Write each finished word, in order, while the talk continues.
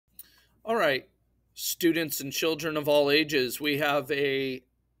All right, students and children of all ages, we have a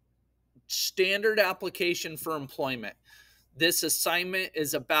standard application for employment. This assignment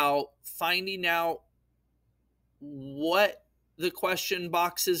is about finding out what the question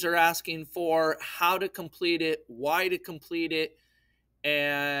boxes are asking for, how to complete it, why to complete it,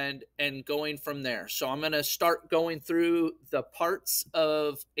 and going from there. So I'm going to start going through the parts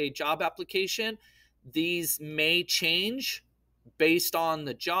of a job application. These may change based on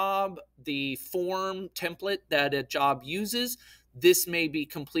the job, the form template that a job uses. This may be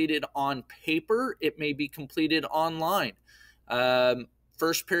completed on paper, it may be completed online. Um,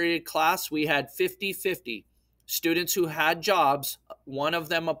 First period class, we had 50-50 students who had jobs. One of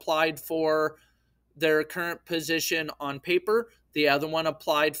them applied for their current position on paper, the other one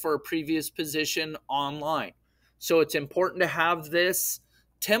applied for a previous position online. So it's important to have this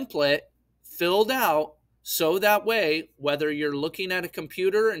template filled out so that way, whether you're looking at a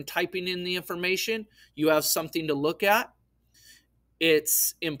computer and typing in the information, you have something to look at.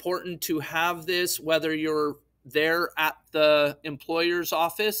 It's important to have this whether you're there at the employer's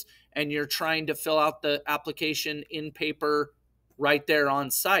office and you're trying to fill out the application in paper right there on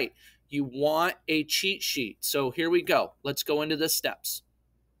site. You want a cheat sheet. So here we go. Let's go into the steps.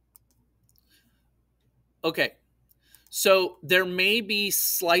 Okay. So there may be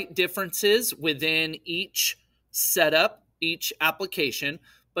slight differences within each setup, each application,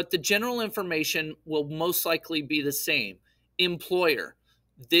 but the general information will most likely be the same. Employer.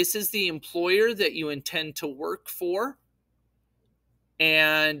 This is the employer that you intend to work for.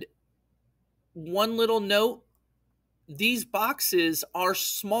 And one little note, these boxes are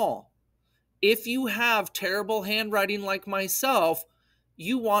small. If you have terrible handwriting like myself,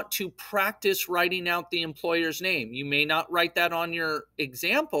 you want to practice writing out the employer's name. You may not write that on your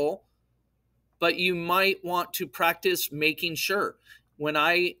example, but you might want to practice making sure. When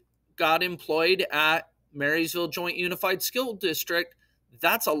I got employed at Marysville Joint Unified School District,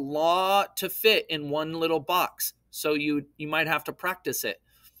 that's a lot to fit in one little box. So you might have to practice it.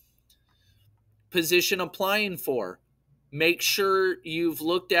 Position applying for. Make sure you've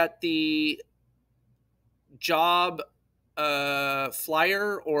looked at the job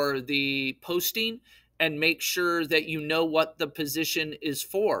flyer or the posting and make sure that you know what the position is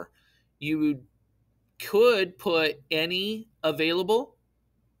for. You could put any available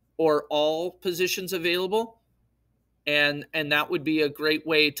or all positions available, and that would be a great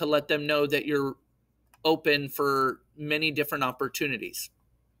way to let them know that you're open for many different opportunities.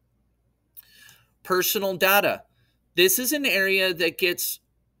 Personal data. This is an area that gets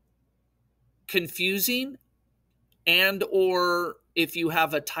confusing, and or if you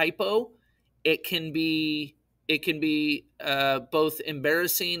have a typo, it can be both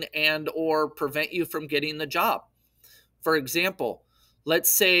embarrassing and or prevent you from getting the job. For example,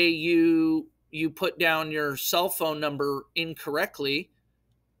 let's say you put down your cell phone number incorrectly,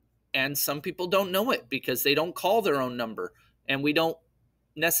 and some people don't know it because they don't call their own number, and we don't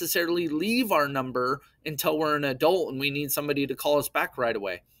necessarily leave our number until we're an adult and we need somebody to call us back right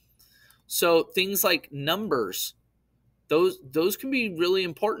away. So things like numbers, those can be really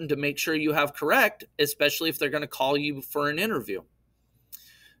important to make sure you have correct, especially if they're going to call you for an interview.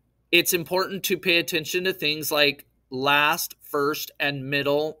 It's important to pay attention to things like last, first, and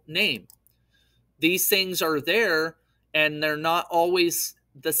middle name. These things are there and they're not always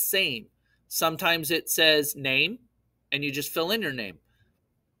the same. Sometimes it says name and you just fill in your name.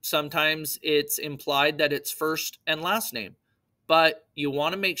 Sometimes it's implied that it's first and last name, but you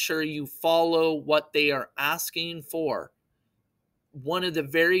want to make sure you follow what they are asking for. One of the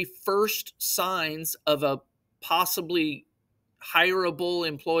very first signs of a possibly hireable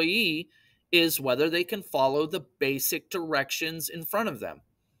employee is whether they can follow the basic directions in front of them.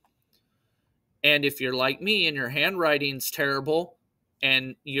 And if you're like me and your handwriting's terrible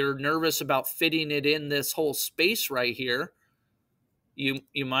and you're nervous about fitting it in this whole space right here,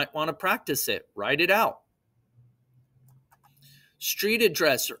 you might want to practice it. Write it out. Street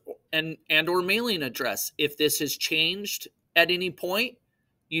address and or mailing address. If this has changed at any point,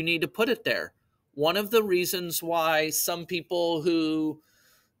 you need to put it there. One of the reasons why some people who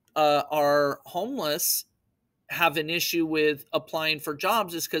are homeless have an issue with applying for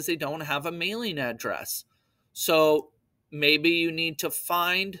jobs is because they don't have a mailing address. So maybe you need to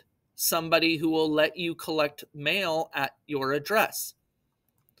find somebody who will let you collect mail at your address.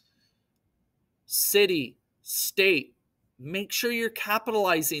 City, state, make sure you're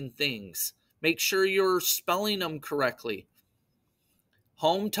capitalizing things. Make sure you're spelling them correctly.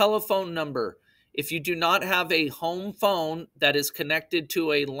 Home telephone number. If you do not have a home phone that is connected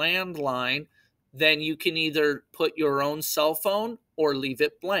to a landline, then you can either put your own cell phone or leave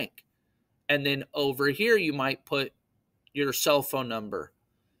it blank. And then over here, you might put your cell phone number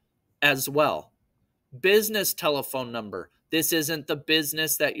as well. Business telephone number. This isn't the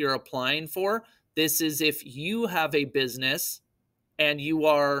business that you're applying for. This is if you have a business and you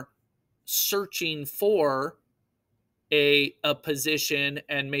are searching for a position,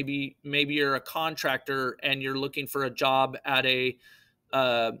 and maybe you're a contractor and you're looking for a job at a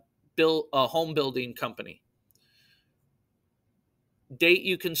home building company. Date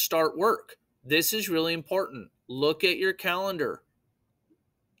you can start work. This is really important. Look at your calendar.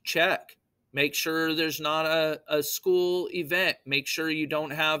 Check. Make sure there's not a school event. Make sure you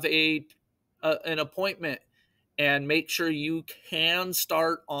don't have an appointment, and make sure you can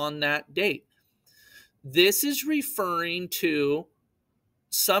start on that date. This is referring to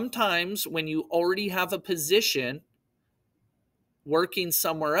sometimes when you already have a position working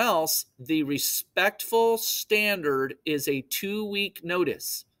somewhere else, the respectful standard is a 2-week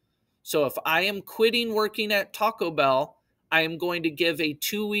notice. So if I am quitting working at Taco Bell, I am going to give a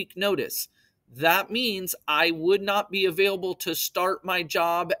 2-week notice. That means I would not be available to start my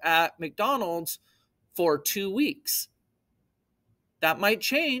job at McDonald's for 2 weeks. That might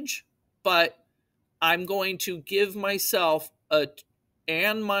change, but I'm going to give myself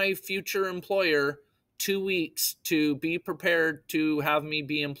and my future employer 2 weeks to be prepared to have me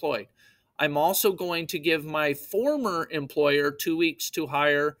be employed. I'm also going to give my former employer 2 weeks to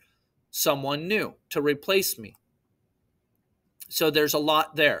hire someone new to replace me. So there's a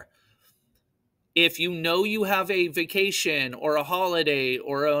lot there. If you know you have a vacation or a holiday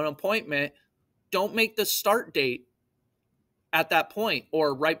or an appointment, don't make the start date at that point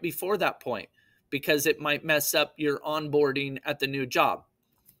or right before that point, because it might mess up your onboarding at the new job.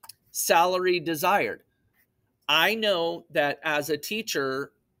 Salary desired. I know that as a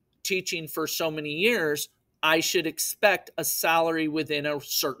teacher teaching for so many years, I should expect a salary within a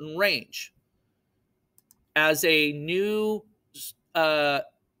certain range. As a new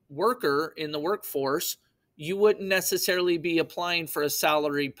worker in the workforce, you wouldn't necessarily be applying for a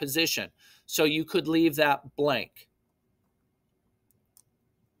salary position. So you could leave that blank.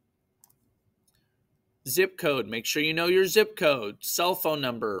 Zip code. Make sure you know your zip code. Cell phone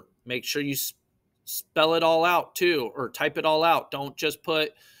number. Make sure you spell it all out too, or type it all out. Don't just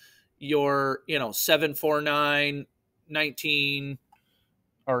put your 74919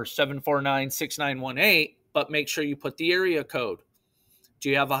 or 7496918, but make sure you put the area code. Do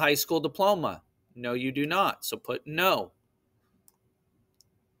you have a high school diploma? No, you do not. So put no.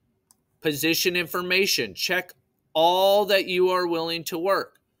 Position information. Check all that you are willing to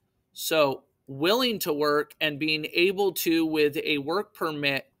work. So willing to work and being able to with a work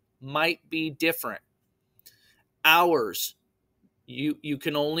permit might be different. Hours. You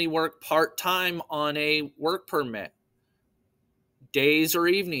can only work part-time on a work permit. Days or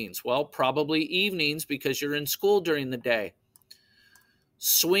evenings? Well, probably evenings because you're in school during the day.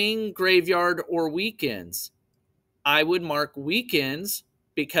 Swing, graveyard, or weekends. I would mark weekends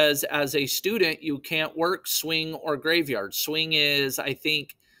because as a student, you can't work swing or graveyard. Swing is, I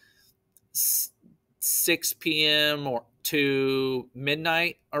think, 6 p.m. or to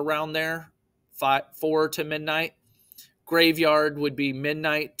midnight, around there, 4 to midnight. Graveyard would be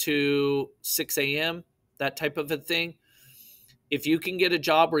midnight to 6 a.m., that type of a thing. If you can get a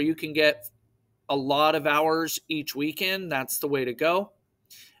job where you can get a lot of hours each weekend, that's the way to go.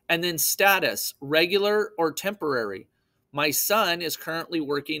 And then status, regular or temporary. My son is currently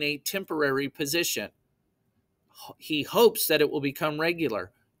working a temporary position. He hopes that it will become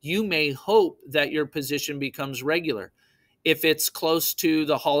regular. You may hope that your position becomes regular. If it's close to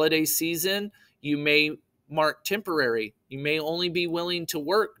the holiday season, you may mark temporary. You may only be willing to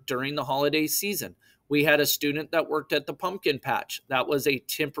work during the holiday season. We had a student that worked at the pumpkin patch. That was a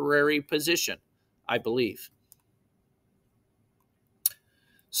temporary position, I believe.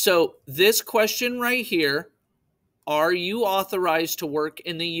 So this question right here, are you authorized to work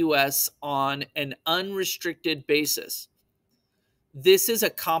in the U.S. on an unrestricted basis? This is a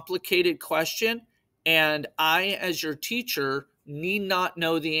complicated question, and I, as your teacher, need not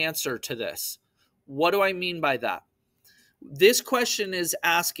know the answer to this. What do I mean by that? This question is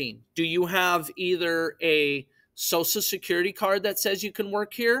asking, do you have either a Social Security card that says you can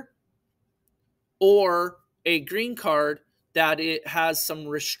work here, or a green card that it has some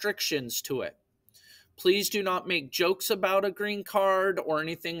restrictions to it? Please do not make jokes about a green card or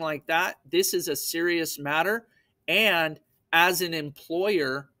anything like that. This is a serious matter, and as an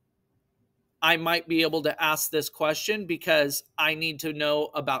employer, I might be able to ask this question because I need to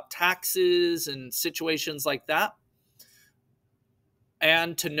know about taxes and situations like that,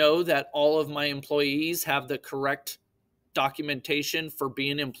 and to know that all of my employees have the correct documentation for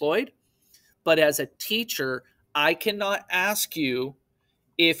being employed. But as a teacher, I cannot ask you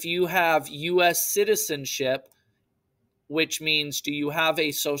if you have U.S. citizenship, which means do you have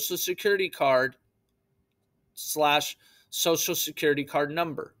a Social Security card / Social Security card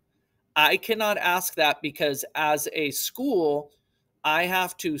number. I cannot ask that because as a school, I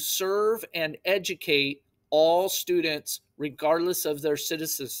have to serve and educate all students regardless of their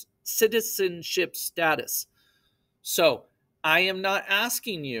citizenship status. So I am not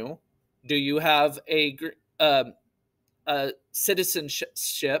asking you, do you have a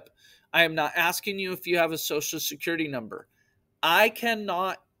citizenship? I am not asking you if you have a Social Security number. I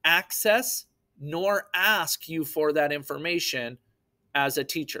cannot access nor ask you for that information as a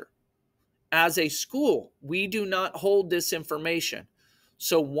teacher. As a school, we do not hold this information.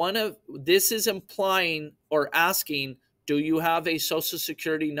 So this is implying or asking, do you have a Social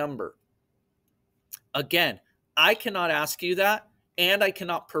Security number? Again, I cannot ask you that, and I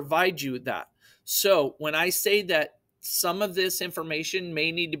cannot provide you that. So when I say that some of this information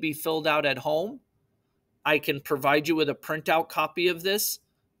may need to be filled out at home, I can provide you with a printout copy of this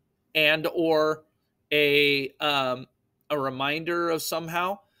and or a reminder of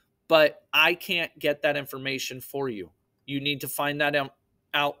somehow, but I can't get that information for you. You need to find that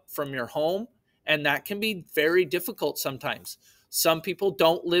out from your home, and that can be very difficult sometimes. Some people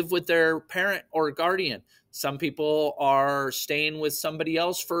don't live with their parent or guardian. Some people are staying with somebody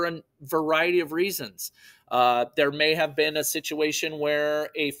else for a variety of reasons. There may have been a situation where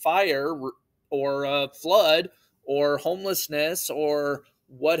a fire or a flood or homelessness or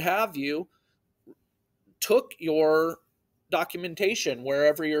what have you took your documentation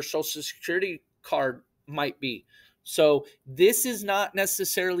wherever your Social Security card might be. So this is not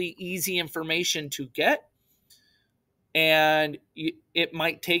necessarily easy information to get, and it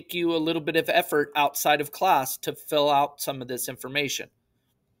might take you a little bit of effort outside of class to fill out some of this information.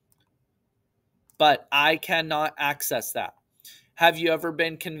 But I cannot access that. Have you ever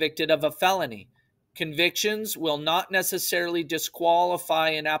been convicted of a felony? Convictions will not necessarily disqualify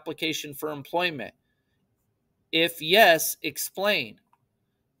an application for employment. If yes, explain.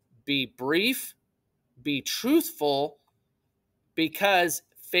 Be brief, be truthful, because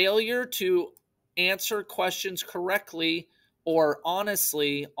failure to answer questions correctly or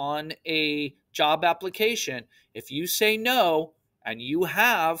honestly on a job application, if you say no and you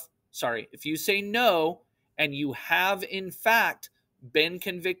have in fact been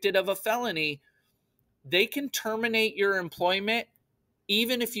convicted of a felony, they can terminate your employment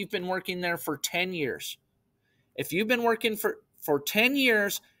even if you've been working there for 10 years. If you've been working for 10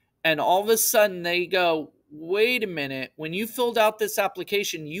 years and all of a sudden they go, wait a minute, when you filled out this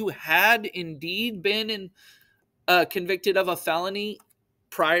application, you had indeed been convicted of a felony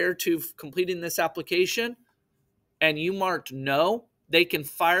prior to completing this application, and you marked no, they can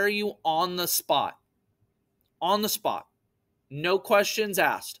fire you on the spot. On the spot. No questions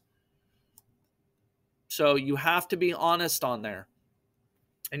asked. So you have to be honest on there.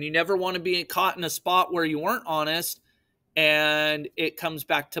 And you never want to be caught in a spot where you weren't honest and it comes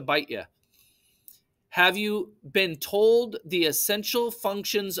back to bite you. Have you been told the essential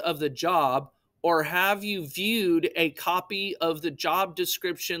functions of the job, or have you viewed a copy of the job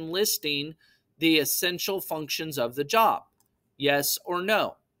description listing the essential functions of the job? Yes or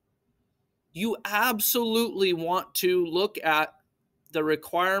no? You absolutely want to look at the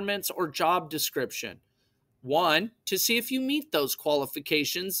requirements or job description. 1, to see if you meet those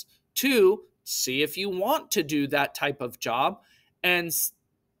qualifications. 2, see if you want to do that type of job. And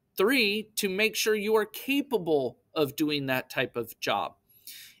 3, to make sure you are capable of doing that type of job.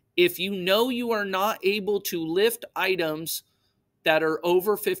 If you know you are not able to lift items that are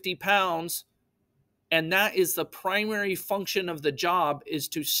over 50 pounds, and that is the primary function of the job, is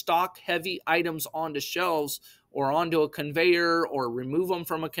to stock heavy items onto shelves or onto a conveyor or remove them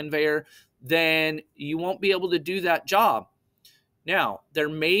from a conveyor, then you won't be able to do that job. Now, there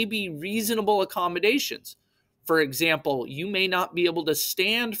may be reasonable accommodations. For example, you may not be able to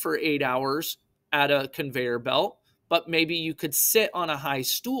stand for 8 hours at a conveyor belt, but maybe you could sit on a high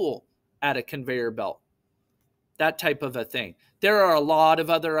stool at a conveyor belt. That type of a thing. There are a lot of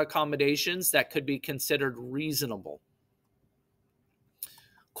other accommodations that could be considered reasonable.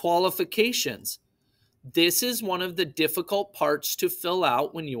 Qualifications. This is one of the difficult parts to fill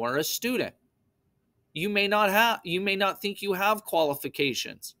out when you are a student. You may not think you have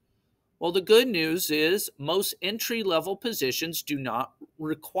qualifications. Well, the good news is most entry-level positions do not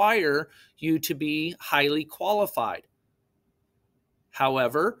require you to be highly qualified.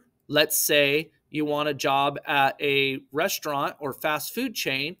 However, let's say you want a job at a restaurant or fast food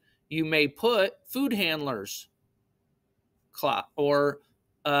chain, you may put food handlers or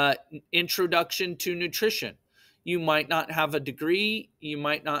introduction to nutrition. You might not have a degree. You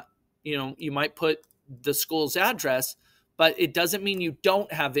might not, you might put the school's address, but it doesn't mean you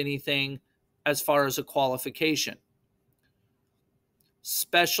don't have anything as far as a qualification.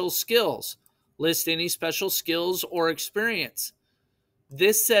 Special skills. List any special skills or experience.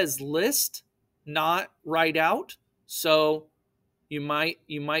 This says list, not write out. So you might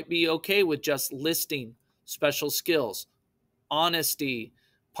be okay with just listing special skills. Honesty,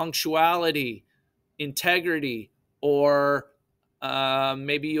 punctuality, integrity, or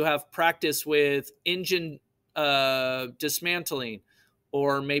maybe you have practice with engine dismantling,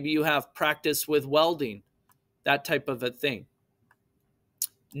 or maybe you have practice with welding, that type of a thing.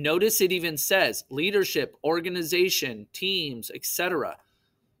 Notice it even says leadership, organization, teams, etc.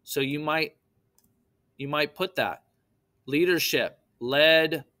 So you might put that. Leadership,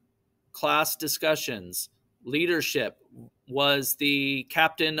 led class discussions. Leadership, was the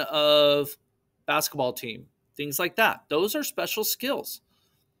captain of basketball team. Things like that. Those are special skills.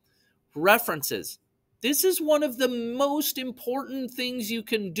 References. This is one of the most important things you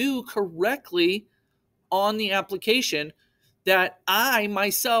can do correctly on the application, that I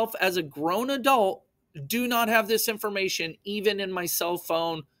myself as a grown adult do not have this information even in my cell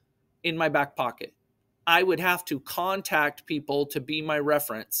phone in my back pocket. I would have to contact people to be my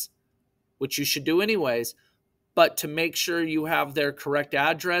reference, which you should do anyways, but to make sure you have their correct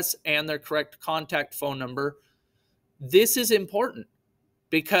address and their correct contact phone number. This is important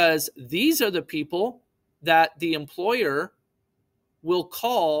because these are the people that the employer will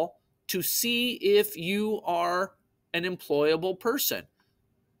call to see if you are an employable person.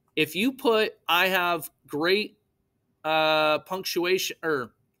 If you put, I have great punctuation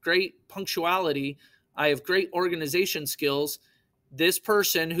or great punctuality, I have great organization skills, this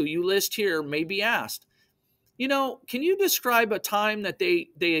person who you list here may be asked, can you describe a time that they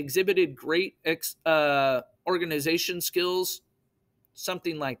exhibited great organization skills?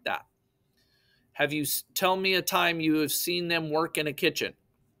 Something like that. Tell me a time you have seen them work in a kitchen.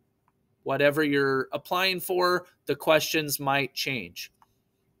 Whatever you're applying for, the questions might change.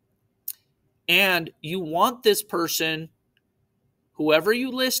 And you want this person, whoever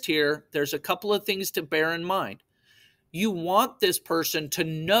you list here, there's a couple of things to bear in mind. You want this person to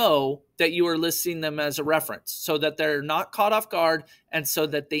know that you are listing them as a reference so that they're not caught off guard and so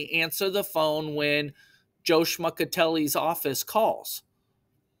that they answer the phone when Joe Schmuckatelli's office calls.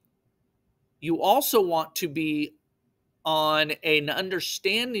 You also want to be on an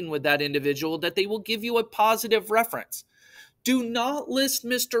understanding with that individual that they will give you a positive reference. Do not list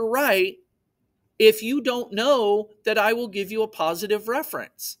Mr. Wright if you don't know that I will give you a positive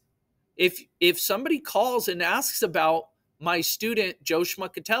reference. If somebody calls and asks about my student, Joe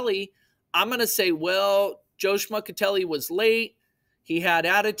Schmuckatelli, I'm going to say, well, Joe Schmuckatelli was late, he had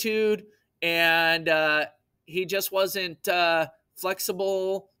attitude, and he just wasn't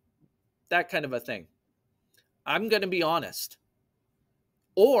flexible, that kind of a thing. I'm going to be honest.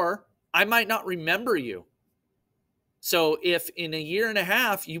 Or I might not remember you. So if in a year and a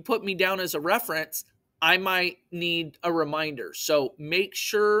half you put me down as a reference, I might need a reminder. So make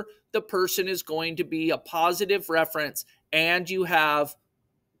sure the person is going to be a positive reference and you have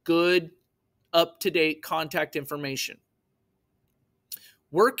good, up-to-date contact information.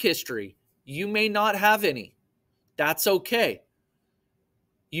 Work history. You may not have any. That's okay.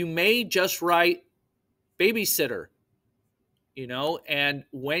 You may just write babysitter, and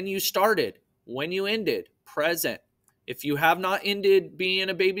when you started, when you ended, present. If you have not ended being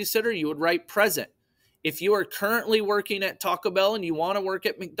a babysitter, you would write present. If you are currently working at Taco Bell and you want to work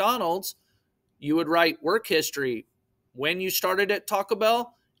at McDonald's, you would write work history, when you started at Taco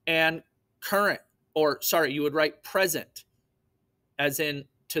Bell, and current, you would write present, as in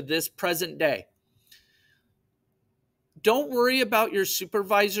to this present day. Don't worry about your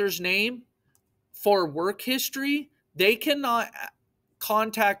supervisor's name. For work history, they cannot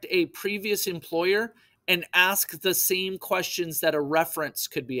contact a previous employer and ask the same questions that a reference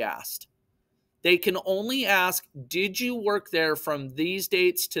could be asked. They can only ask, did you work there from these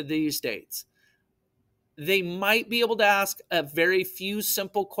dates to these dates? They might be able to ask a very few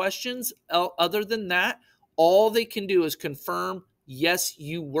simple questions. Other than that, all they can do is confirm, yes,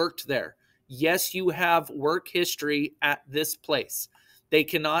 you worked there. Yes, you have work history at this place. They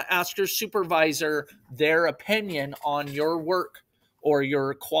cannot ask your supervisor their opinion on your work or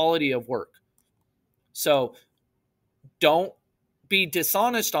your quality of work. So don't be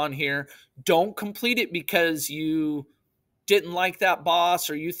dishonest on here. Don't complete it because you didn't like that boss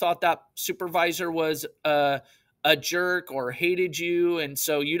or you thought that supervisor was a jerk or hated you, and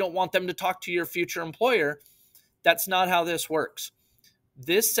so you don't want them to talk to your future employer. That's not how this works.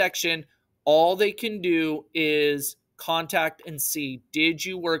 this section, all they can do is contact and see, did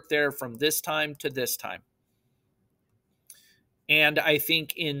you work there from this time to this time? And I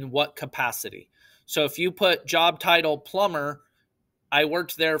think in what capacity. So if you put job title plumber, I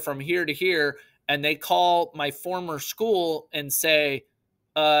worked there from here to here, and they call my former school and say,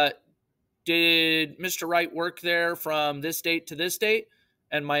 did Mr. Wright work there from this date to this date?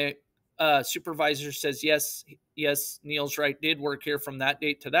 And my supervisor says, yes, Niels Wright did work here from that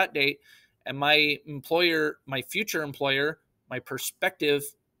date to that date. And my employer, my future employer, my prospective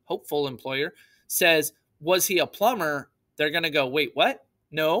hopeful employer says, was he a plumber? They're going to go, wait, what?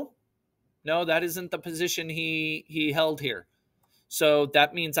 No, that isn't the position he held here. So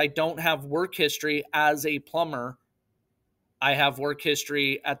that means I don't have work history as a plumber. I have work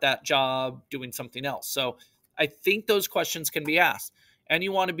history at that job doing something else. So I think those questions can be asked. And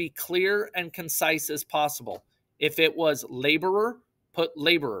you want to be clear and concise as possible. If it was laborer, put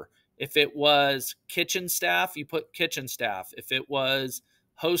laborer. If it was kitchen staff, you put kitchen staff. If it was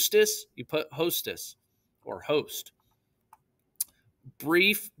hostess, you put hostess or host.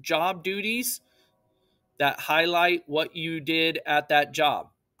 Brief job duties that highlight what you did at that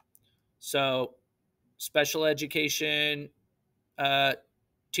job. So special education,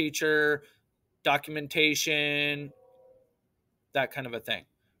 teacher, documentation, that kind of a thing.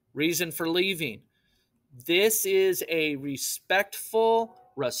 Reason for leaving. This is a respectful,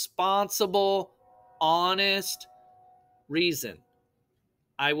 responsible, honest reason.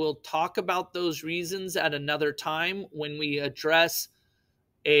 I will talk about those reasons at another time when we address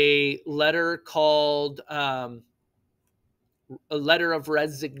a letter called a letter of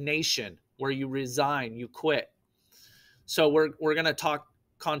resignation, where you resign, you quit. So we're going to talk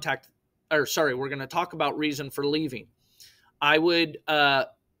we're going to talk about reason for leaving. I would,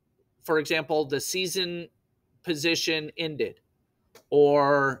 for example, the season position ended,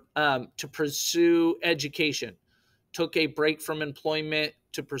 or to pursue education, took a break from employment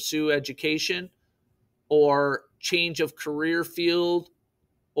to pursue education, or change of career field,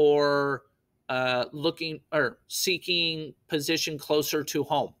 or looking or seeking position closer to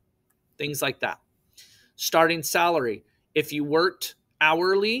home, things like that. Starting salary. If you worked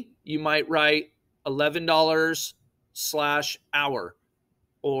hourly, you might write $11/hour,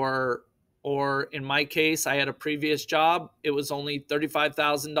 or in my case, I had a previous job, it was only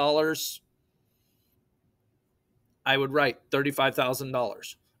 $35,000. I would write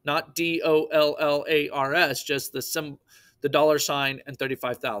 $35,000, not DOLLARS, just the dollar sign and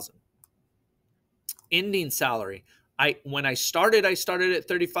 35,000. Ending salary. When I started at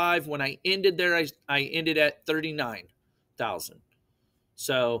 35. When I ended there, I ended at 39,000.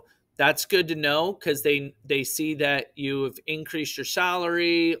 So that's good to know, because they see that you have increased your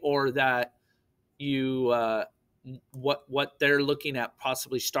salary, or that you what they're looking at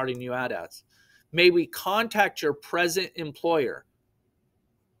possibly starting you out as. May we contact your present employer?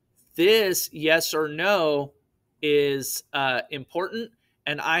 This yes or no is important,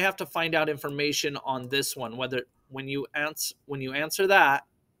 and I have to find out information on this one, whether when you answer that,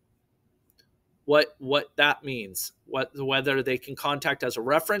 what that means, whether they can contact as a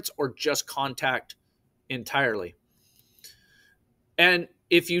reference or just contact entirely. And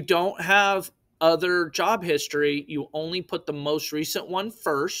if you don't have other job history, you only put the most recent one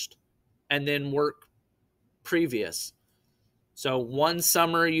first, and then work previous. So one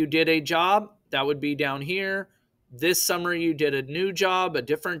summer you did a job, that would be down here. This summer you did a new job, a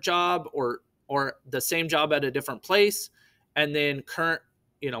different job, or the same job at a different place, and then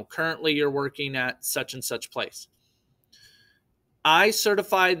currently you're working at such and such place. I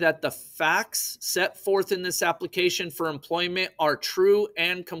certify that the facts set forth in this application for employment are true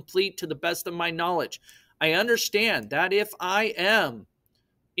and complete to the best of my knowledge. I understand that if I am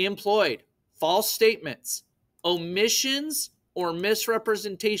employed, false statements, omissions, or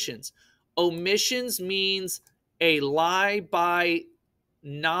misrepresentations. Omissions means a lie by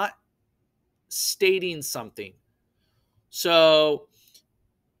not stating something. So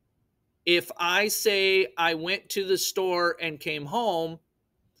if I say I went to the store and came home,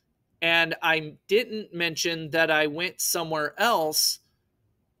 and I didn't mention that I went somewhere else,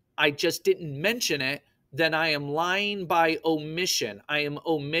 I just didn't mention it, then I am lying by omission. I am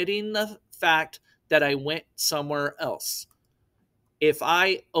omitting the fact that I went somewhere else. If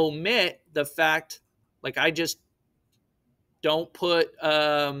I omit the fact, like I just don't put,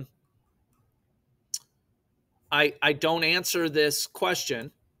 I don't answer this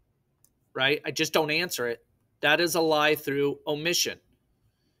question, right? I just don't answer it. That is a lie through omission.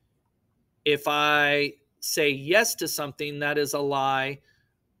 If I say yes to something, that is a lie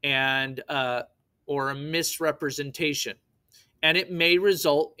and or a misrepresentation. and it may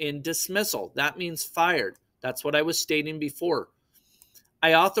result in dismissal. That means fired. That's what I was stating before.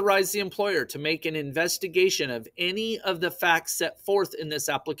 I authorize the employer to make an investigation of any of the facts set forth in this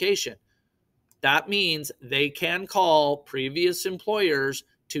application. That means they can call previous employers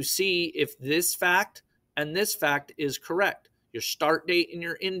to see if this fact and this fact is correct. Your start date and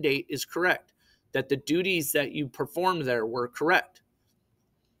your end date is correct. That the duties that you performed there were correct.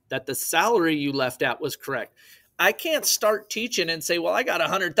 That the salary you left at was correct. I can't start teaching and say, well, I got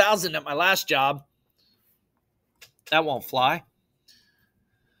 $100,000 at my last job. That won't fly.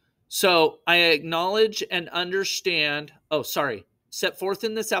 So I acknowledge and understand, set forth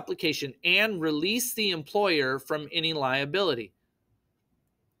in this application and release the employer from any liability.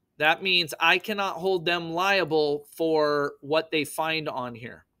 That means I cannot hold them liable for what they find on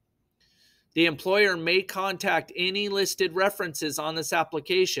here. The employer may contact any listed references on this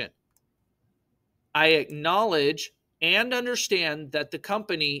application. I acknowledge and understand that the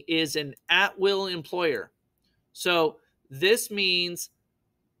company is an at-will employer. So this means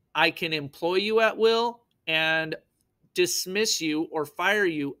I can employ you at will and dismiss you or fire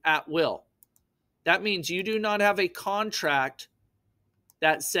you at will. That means you do not have a contract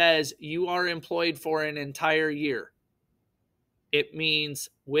that says you are employed for an entire year. It means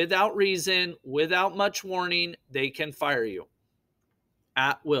without reason, without much warning, they can fire you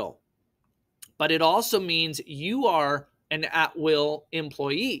at will. But it also means you are an at-will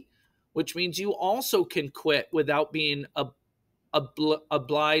employee, which means you also can quit without being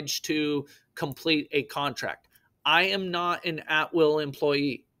obliged to complete a contract. I am not an at-will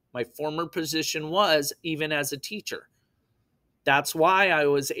employee. My former position was, even as a teacher. That's why I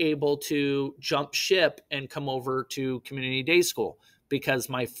was able to jump ship and come over to community day school, because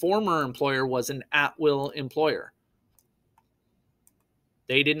my former employer was an at-will employer.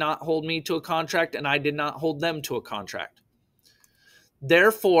 They did not hold me to a contract, and I did not hold them to a contract.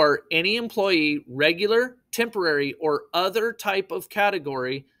 Therefore, any employee, regular, temporary, or other type of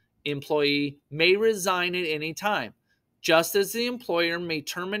category employee, may resign at any time, just as the employer may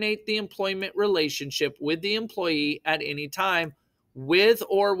terminate the employment relationship with the employee at any time, with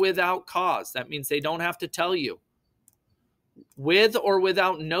or without cause. That means they don't have to tell you. With or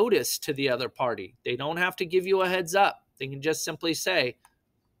without notice to the other party. They don't have to give you a heads up. They can just simply say,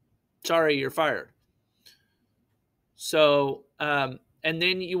 sorry, you're fired. So, and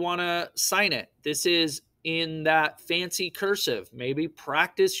then you want to sign it. This is in that fancy cursive. Maybe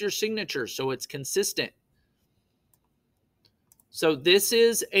practice your signature so it's consistent. So this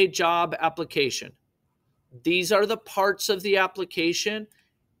is a job application. These are the parts of the application,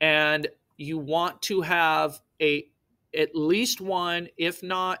 and you want to have at least one, if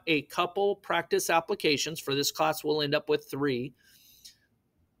not a couple, practice applications. For this class, we'll end up with 3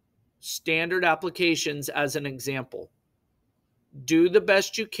 standard applications as an example. Do the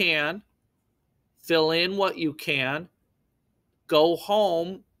best you can, fill in what you can, go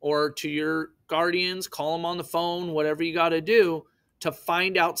home or to your guardians, call them on the phone, whatever you got to do to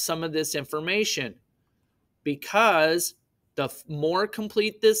find out some of this information. Because the more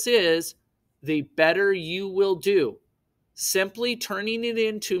complete this is, the better you will do. Simply turning it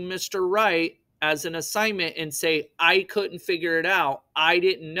into Mr. Right as an assignment and say, I couldn't figure it out, I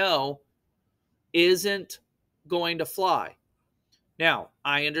didn't know, isn't going to fly. Now,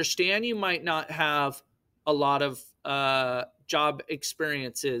 I understand you might not have a lot of job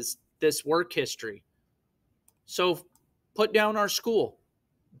experiences, this work history. So put down our school.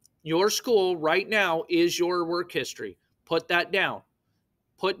 Your school right now is your work history. Put that down.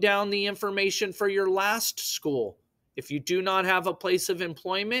 Put down the information for your last school. If you do not have a place of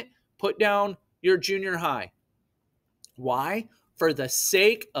employment, put down your junior high. Why? For the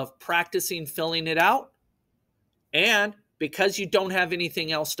sake of practicing filling it out, and because you don't have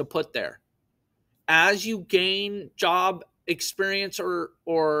anything else to put there. As you gain job experience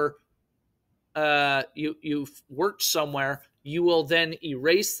or you've worked somewhere, you will then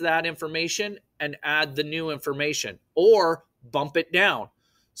erase that information and add the new information or bump it down.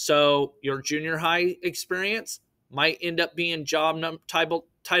 So your junior high experience might end up being job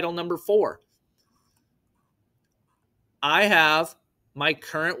title number 4. I have my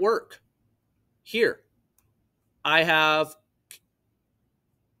current work here. I have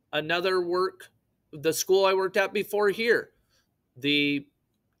another work, the school I worked at before here, the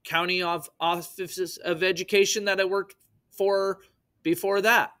county offices of education that I worked for before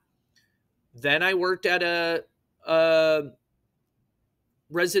that. Then I worked at a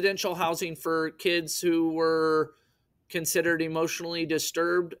residential housing for kids who were considered emotionally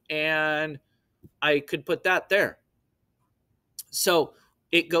disturbed, and I could put that there. So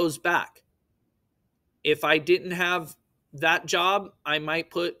it goes back. If I didn't have that job, I might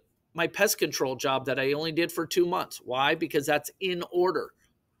put my pest control job that I only did for 2 months. Why? Because that's in order.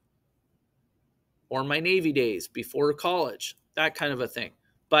 Or my Navy days before college, that kind of a thing.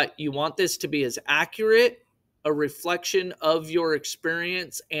 But you want this to be as accurate a reflection of your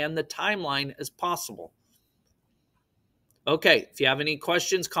experience and the timeline as possible. Okay, if you have any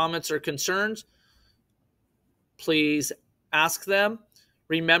questions, comments, or concerns, please ask them.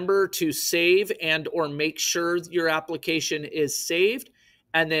 Remember to save and or make sure your application is saved,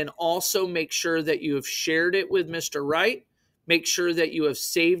 and then also make sure that you have shared it with Mr. Wright. Make sure that you have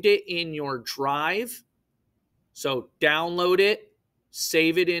saved it in your drive. So download it,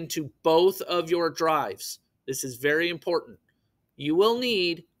 save it into both of your drives. This is very important. You will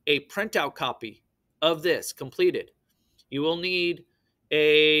need a printout copy of this completed. You will need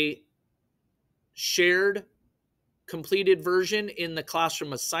a shared completed version in the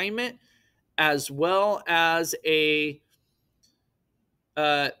classroom assignment, as well as a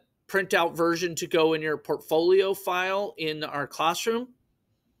printout version to go in your portfolio file in our classroom,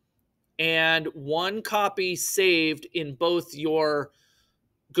 and one copy saved in both your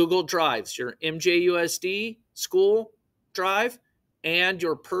Google Drives, your MJUSD school drive and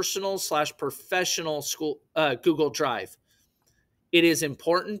your personal/professional school Google Drive. It is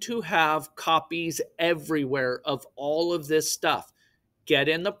important to have copies everywhere of all of this stuff. Get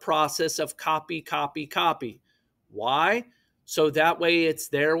in the process of copy. Why? So that way it's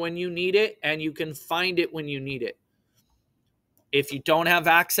there when you need it and you can find it when you need it. If you don't have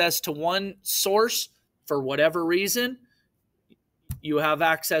access to one source for whatever reason, you have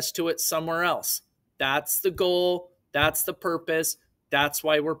access to it somewhere else. That's the goal. That's the purpose. That's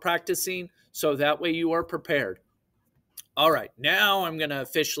why we're practicing. So that way you are prepared. All right, now I'm going to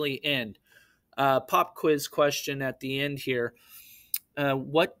officially end. Pop quiz question at the end here.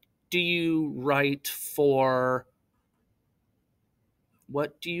 What do you write for?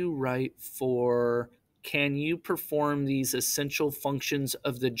 Can you perform these essential functions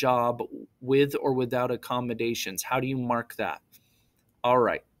of the job with or without accommodations? How do you mark that? All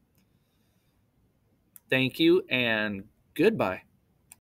right. Thank you and goodbye.